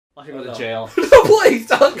I should go to jail. No, please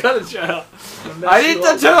don't go to jail. I need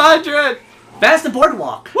the 200. That's the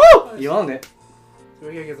boardwalk. Woo! You owned it. So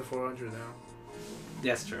we gotta get the 400 now.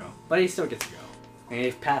 That's true. But he still gets to go. And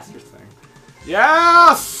you've passed your thing.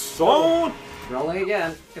 Yes! So Rolling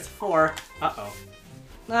again. It's 4. Uh-oh.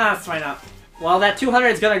 Nah, that's fine out. Well, that 200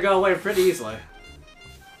 is gonna go away pretty easily.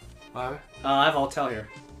 what? I have hotel here.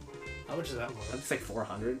 How much is that worth? That's like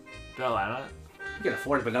 400. Do I land on it? You can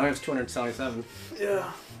afford it, but now it's 277.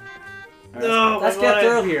 Yeah. Right, No, let's my get mind.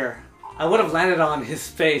 through here. I would have landed on his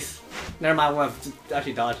face. Never mind, I would have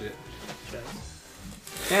actually dodged it.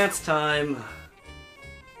 Dance time.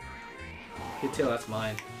 Get till that's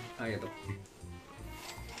mine. I get the.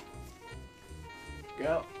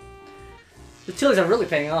 Go. The Tillies are really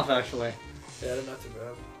paying off, actually. Yeah, they're not too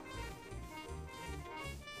bad.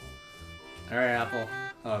 Alright, Apple.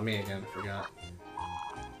 Oh, me again, forgot.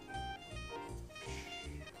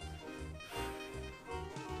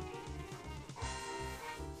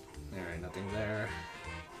 Alright, nothing there.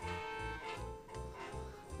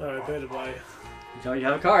 Alright, pay to buy. You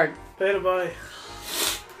have a card. Pay to buy.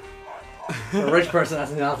 For a rich person,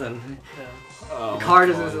 that's nothing. Yeah. Oh, The card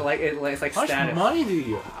is God. like it's like How much status. money do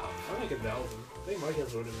you have? I'm like 1,000. I think Mike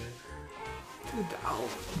has ordered me. 2,000.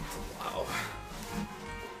 Wow.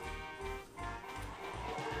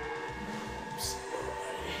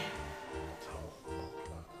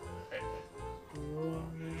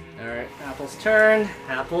 Alright, Apple's turn.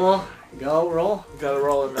 Apple, go, roll. You gotta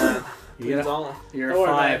roll it, man. You get don't. You're Don't worry,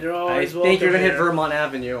 5. man, you're I always think you're gonna welcome hit here. Vermont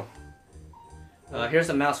Avenue. Here's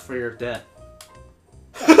a mouse for your debt.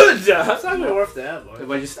 That's not even worth that, boy.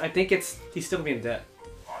 But I think he's still gonna be in debt.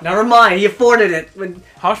 Never mind, he afforded it. When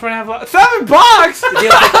How much money I have left? $7! he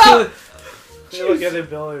has like Hey, look at the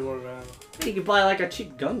ability more, man. you could buy like a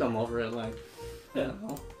cheap Gundam over it, like. Yeah. You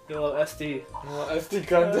know. Get a little SD. SD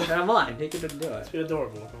gun. Never mind, he could do it. Be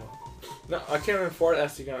adorable, come on. No, I can't even afford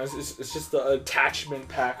SD gun. It's just the attachment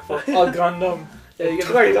pack for a Gundam. Yeah, you get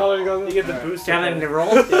the, $20 Gundam. you get the Alright. booster. Kevin, pack. to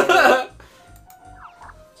roll. Yeah.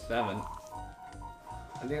 7.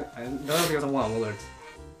 I don't think there's a 1, Willard.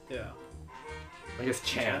 Yeah. I guess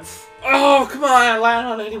chance. Oh, come on, I land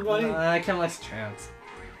on anybody. I kind of likes chance.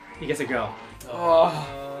 He gets a go.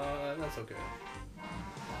 That's okay.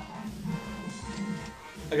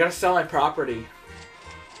 I gotta sell my property.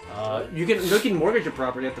 You can mortgage your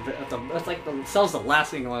property at the that's like the sell's the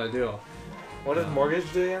last thing you want to do. What does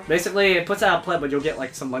mortgage do again? Basically, it puts out a play, but you'll get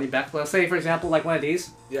like some money back. Let's say, for example, like one of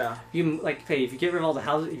these. Yeah. You like pay if you get rid of all the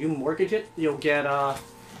houses. If you mortgage it, you'll get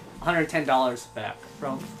 $110 back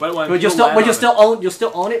from. But when But you'll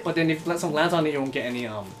still own it. But then if someone lands on it, you won't get any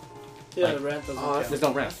Yeah, Like- the rent doesn't Oh, count. There's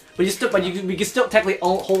no rent. But we can still technically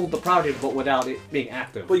hold the property, but without it being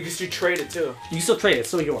active. But you can still trade it too. You can still trade it. It's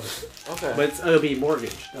still yours, Okay. but it'll be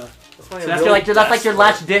mortgaged. That's So that's like your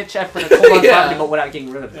last ditch effort to hold on Yeah. property, but without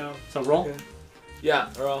getting rid of it. Yeah. So roll. Okay. Yeah,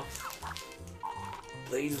 roll.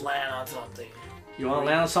 Please land on something. You want to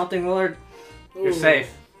land on something, Willard? You're Ooh.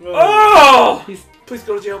 safe. Oh! He's- Please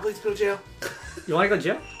go to jail. Please go to jail. You want to go to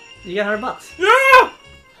jail? You get $100. Yeah! Oh,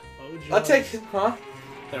 I'll take it, huh?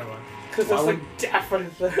 Never mind. Because Why there's would- like death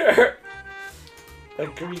right there.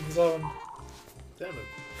 That green zone. Damn it.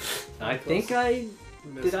 I think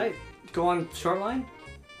did I go on short line?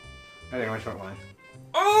 I think I'm on short line.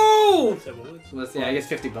 Oh! That's it, boys. So let's I guess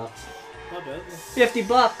 $50. Not bad.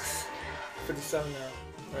 $50. 57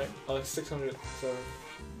 now. Right? Oh, it's 600. So.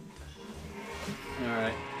 All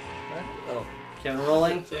right. Oh. Kevin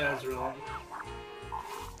rolling. Yeah, it's really.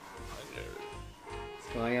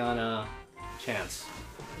 It's going on chance.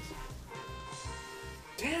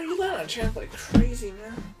 Damn, you land on chance like crazy,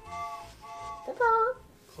 man.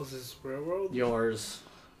 Closest railroad. Yours.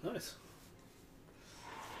 Nice.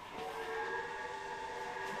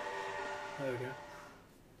 There we go.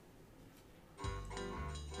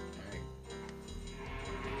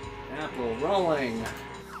 Apple rolling.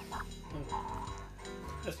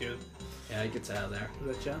 That's good. Yeah, he gets out of there.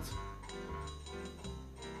 Is that chance?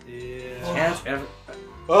 Yeah. Chance ever.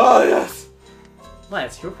 Oh, yes! What?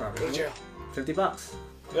 It's your Go property. to jail. $50.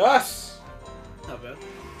 Yes! Not bad.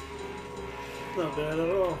 Not bad at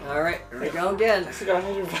all. All right, here we go again. I still got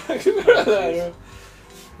 $100.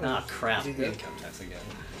 Ah, crap. Is he dead? Income tax again.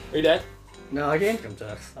 Are you dead? No, I get income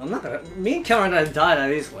tax. I'm not gonna. Me and Cameron are gonna die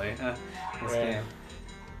that easily. This Right. game.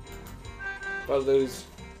 If I lose.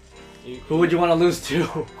 You... Who would you want to lose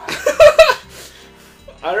to?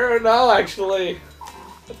 I don't know, actually.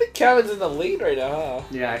 I think Kevin's in the lead right now, huh?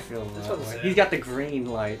 Yeah, I feel That's that what I'm way. saying. He's got the green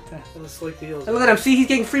light. And the slick deals. And look at him. See, he's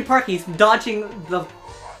getting free parking. He's dodging the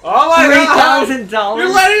Oh my god! $3,000. You're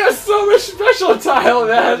letting us so much special tile,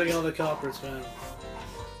 man! Dodging all the coppers, man.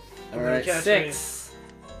 All right, Catch 6.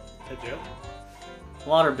 Did you?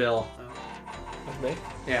 Water bill. That's me.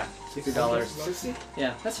 Yeah, $60. 60?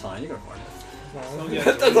 Yeah, that's fine. You can afford it.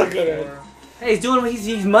 That's not good. Hey,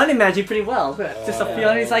 he's money managing pretty well. Just a few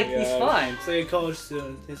hundred, he's fine. So you're a college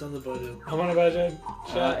student. He's on the budget. How on a budget?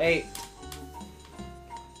 8.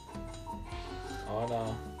 Oh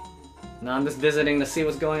no. No, I'm just visiting to see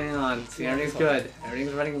what's going on. See, everything's good.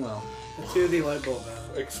 Everything's running well. A 2D light bulb, man.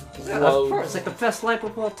 Yeah, of course, it's like the best light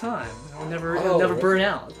bulb of all time. It'll never burn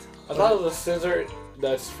out. I thought it was a scissor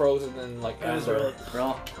that's frozen in like amber.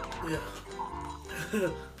 Bro. Yeah.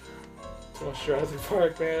 Too much Jurassic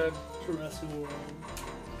Park, man. Jurassic World.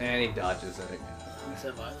 And he dodges it. Is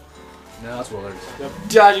that mine? No, it's Willard's. Yep.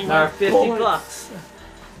 Dodging Another my 50 bullets. bucks.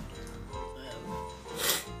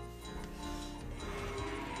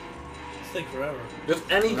 This thing forever. Does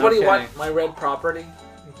anybody Okay. want my red property?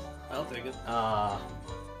 I'll take it. I'm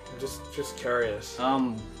just curious.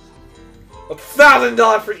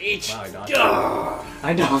 $1,000 for each. Wow, he dodged it.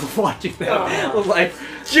 I know, I was watching that. I was like,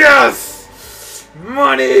 Yes!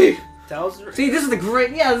 Money! 1,000? see, this is a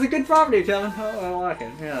good property, Kevin. Oh, I like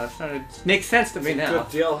it. Yeah, it makes sense to me now.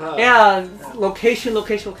 Good deal, huh? Yeah, location.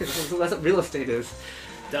 That's what real estate is.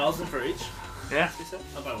 1,000 for each? Yeah. You said?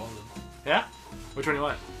 I'll buy one of them. Yeah? Which one do you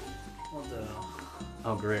want? What the hell?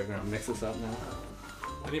 Oh, great. We're gonna mix this up now.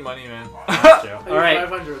 I need money, man. All right.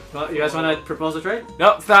 500. Well, you guys want to propose a trade?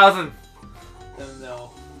 Nope, 1,000. Then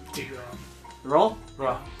no. Roll?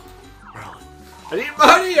 Bro. I need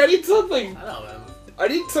money! I need something! I know, man. I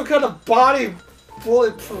need some kind of body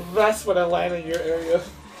bulletproof vest when I land in your area.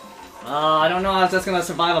 I don't know if that's gonna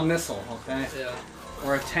survive a missile, okay? Yeah.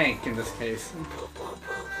 Or a tank in this case.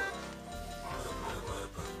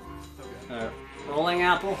 Rolling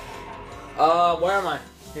apple. Where am I?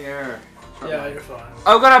 Here. Yeah, you're fine.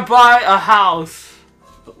 I'm gonna buy a house.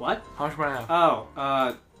 What? How much money I have?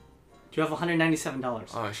 Oh, do you have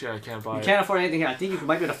 $197? Oh shit, I can't buy You it. can't afford anything here. I think you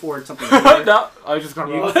might be able to afford something. No, I was just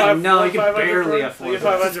gonna You- buy no, you can 500 barely for- afford you it.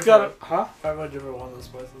 get 500 Just gotta- for- Huh? 500 for one of those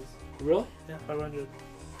places. Really? Yeah, 500.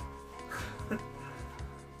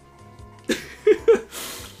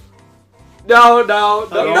 No,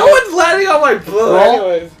 Okay. no one's landing on my blue Roll.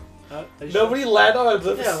 anyways. Are you Nobody landed on my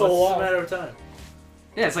blue sure? for Yeah, so it's long. a matter of time.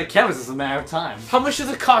 Yeah, it's like Kevin's. It's a matter of time. How much does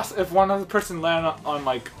it cost if one other person landed on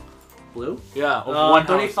like, Blue? yeah, one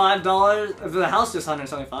house? $35. The house is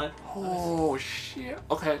 $175. Oh shit.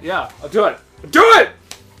 Okay, yeah, I'll do it. Do it!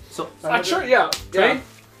 So I'm sure, yeah. trade?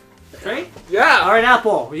 Trade? Yeah. All right,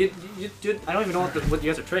 Apple. You, I don't even know what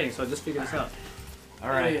you guys are trading, so just figure this out. All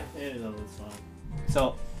right. Yeah, no, that's fine.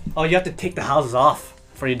 So, you have to take the houses off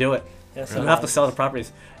before you do it. Yeah, So you have to sell the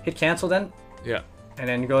properties. Hit cancel then, Yeah. and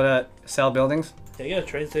then go to sell buildings. Yeah, you got a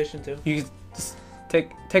train station too. You just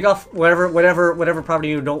take off whatever property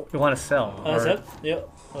you want to sell. Oh, is that? Yep.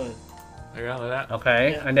 Oh, I got that.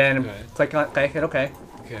 Okay, Yeah. and then Okay. click on hit OK.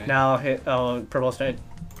 Okay. Now hit purple trade,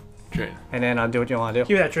 Trade. and then do what you want to do.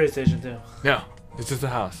 give me that train station too. No, it's just a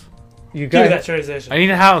house. You Give me got that train station. I need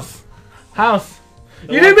a house. House.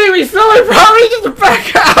 The You one- didn't make me sell my property just to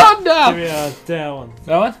back out now. Give me that one.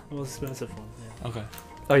 That one? The most expensive one. Yeah. Okay.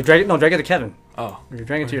 Oh, you drag it? No, drag it to Kevin. Oh, You're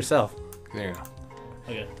dragging it to yourself, there you go.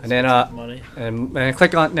 Okay. and then Money. and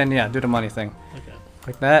click on do the money thing. Okay.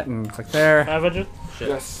 Click that and click there. 500. Shit.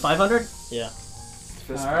 Yes. 500. Yeah.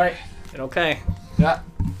 All right. Hit OK. Yeah.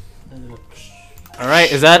 All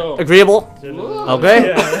right. Is that Oh. agreeable? Yeah. Okay.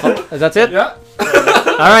 Yeah. That's it. Yeah.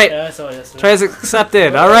 All right. Yeah, I saw it yesterday. Trade is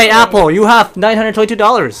accepted. All right, Apple. You have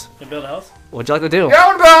 $922. You build a house? What'd you like to do?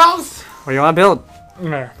 Yeah, house. What do you want to build?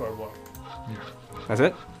 No. Boardwalk. That's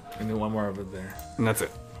it. I need one more over there. And that's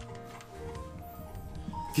it.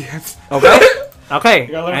 Yes. Okay. Okay.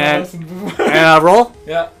 You gotta learn And my and roll.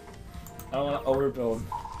 Yeah. I don't want to overbuild.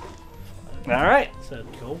 All right. Said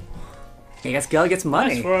cool. I guess Gal gets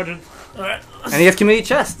money, Nice, 400. Alright. and he gets community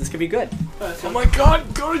chest. This could be good. Oh my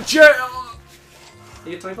god, go to jail!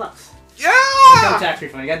 You get $20. Income Yeah! tax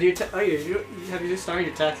refund. You gotta do your have you just started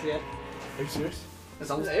your tax yet? Are you serious? It's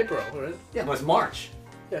It's almost April, right? yeah, but it's March.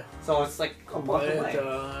 Yeah. So it's like a month away.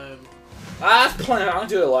 Time. Ah, that's plenty. I'll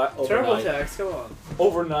do it a lot Turbo overnight. tax, come on.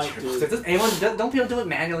 Overnight, So dude. does don't people do it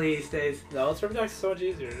manually these days? No, turbo tax is so much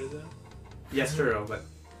easier, isn't it? Yes, true, but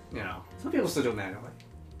you know, some people still do it manually.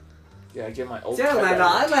 Yeah, I get my old See, I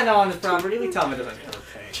land on this property. We tell them it doesn't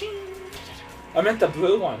pay. I meant the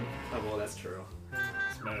blue one. Oh well, that's true.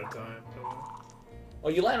 It's a matter of time.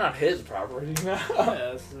 Well, you land on his property now.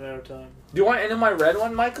 Yeah, it's a matter of time. Do you want any of my red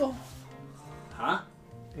one, Michael? Huh?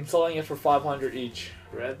 I'm selling it for 500 each.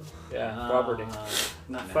 Red? Yeah, property.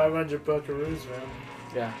 Not now. 500 buckaroos, man.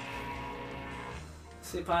 Yeah.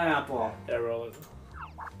 See pineapple. Yeah, roll it.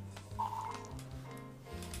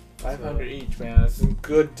 500 each, man. That's a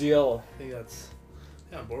good deal. I think that's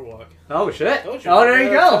boardwalk. Oh shit! Told you. Oh, there you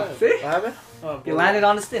go. Yeah, See? What happened? Oh, You landed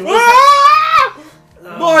on the sting. Money!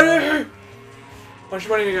 How much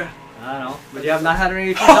money you got? I don't know, but you have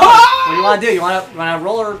 $983. What do you want to do? You want to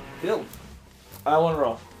roll or build? I want to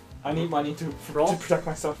roll. I need money to Roll? to protect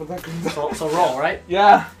myself with that green zone. So roll, right?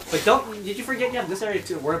 Yeah. But don't. Did you forget you have this area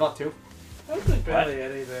to worry about too? I don't think barely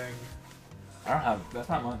anything. I don't have. That's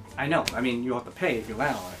not mine. I know. I mean, you have to pay if you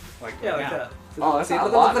land on it. Like Yeah, like now. that. Oh, that's See, not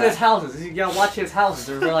look, a lot, look at his man. houses. You gotta watch his houses.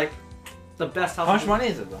 They're like the best houses. How much money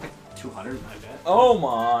is it though? 200, I bet. Oh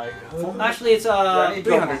my god. Well, actually, it's I need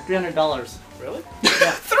 $300. Really?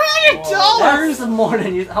 $300 more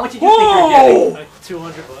than you. How much did you think you're getting? Like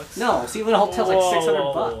 $200. No, see, when a hotel's like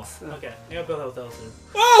 $600. Okay, I gotta build a hotel soon.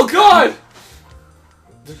 Oh god!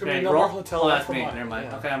 There's gonna be Okay, no roll. more hotel Oh, left that's for me. mine. Never mind.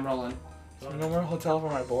 Yeah. Okay, I'm rolling. There's no more hotel for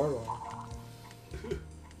my boardwalk.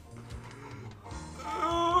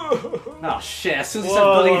 Oh shit! As soon as you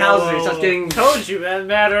start building houses, you start getting. Told you, man.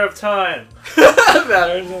 Matter of time.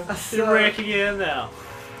 Matters. You're raking it in now.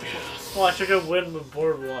 Watch, you're gonna win the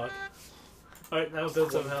boardwalk. Alright, now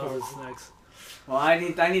build some houses next. Well, I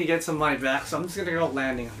need to get some money back, so I'm just gonna go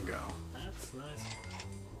landing and go. That's nice.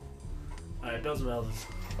 Alright, build some houses.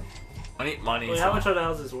 I need money. Wait, how much are the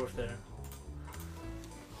houses worth there?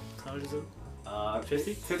 How much is it?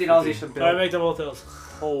 50? $50 each to build. Alright, make them hotels.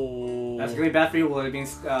 Oh. That's gonna be bad for you. Well, it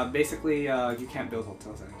means basically you can't build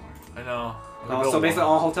hotels anymore. I know. Oh, so basically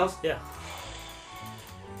all hotels. Yeah.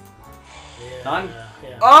 Done?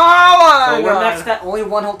 Yeah. Oh my So we're god. maxed at only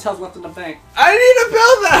one hotel's left in the bank. I need to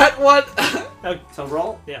build that. What? So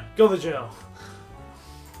roll. Yeah, go to jail.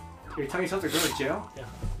 You're telling yourself to go to jail?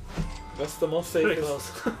 That's the most Pretty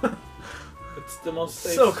safest. close. It's the most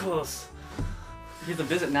safe. So close. Here's the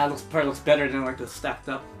visit now. Probably looks better than like the stacked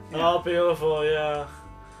up. Oh, beautiful, yeah.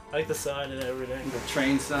 I like the sign and everything. The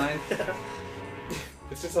train sign.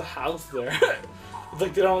 It's just a house there. It's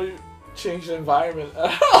like they don't change the environment.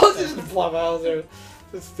 It's just a plop house there.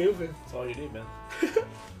 It's stupid. That's all you need, man.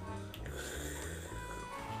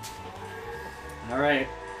 All right.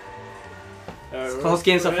 Alright, Close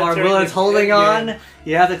game so we're far. entering Will is the holding end on.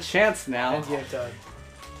 You have the chance now. End game time.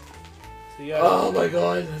 So you got Oh my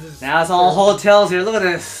god. This is Now it's all hotels here. Look at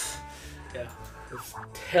this. It's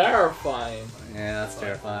terrifying. Yeah, that's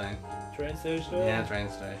terrifying. train station. Yeah, train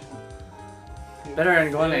station. Better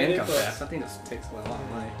than going to Yeah, income plus. tax. I think this takes a lot of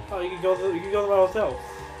money. Oh, you can go to my hotel.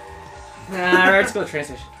 Nah, alright, let's go to train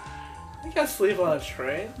station. You can't sleep on a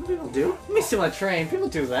train. People do. Let me see on a train. People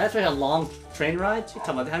do that. Especially on long train rides. You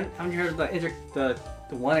talking about? Haven't you heard of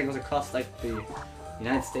the one that goes across like the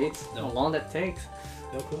United States? No. How long that takes?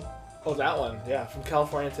 No clue. Oh, that one. Yeah, from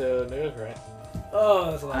California to New York, right?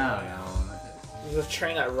 Oh, that's a lot. I don't know. There's a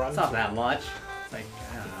train that runs. It's not that much. It's like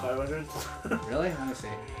I don't know. 500. Really? Let me see.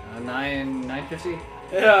 950. Yeah,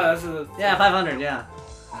 that's a. Yeah, 500. Yeah.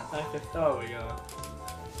 950. Oh my god.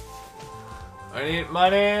 I need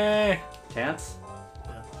money. Chance.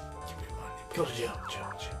 Go to jail.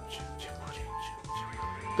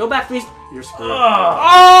 Go back, please. You're screwed.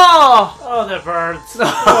 Oh! Oh, that burns.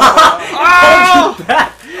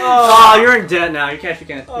 Oh, you're in debt now. You can't.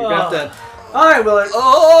 You're gonna have to. All right, Willard.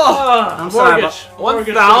 Oh! I'm sorry, Mortgage. but One Mortgage.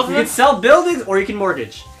 you thousand? can sell buildings or you can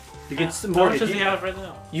mortgage. You can How much mortgage. does he have right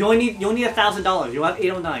now? You only need $1,000. You have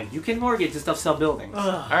 809. You can mortgage and stuff. Sell buildings.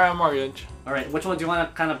 Alright, mortgage. All right. Which one do you want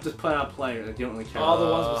to kind of just put out a player that you don't really care? All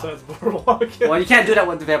the ones besides Boardwalk. Well, you can't do that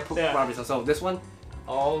with their Yeah. properties. So this one,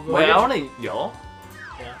 All the Wait, way. I want to yell.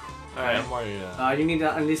 Yeah. Alright, mortgage. you need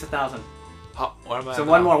at least 1,000. What am I So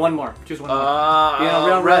now? one more. Choose one more. Be on a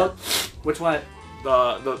real red. road. Which one?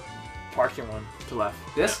 The parking one to left.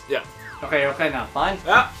 This? Yeah. Okay now. Fine.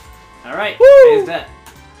 Yeah. All right. Woo! Pays that.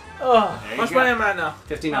 Oh, There you How much go. money am I now?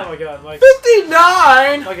 59. oh my god, Mike.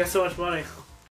 59! Mike got so much money.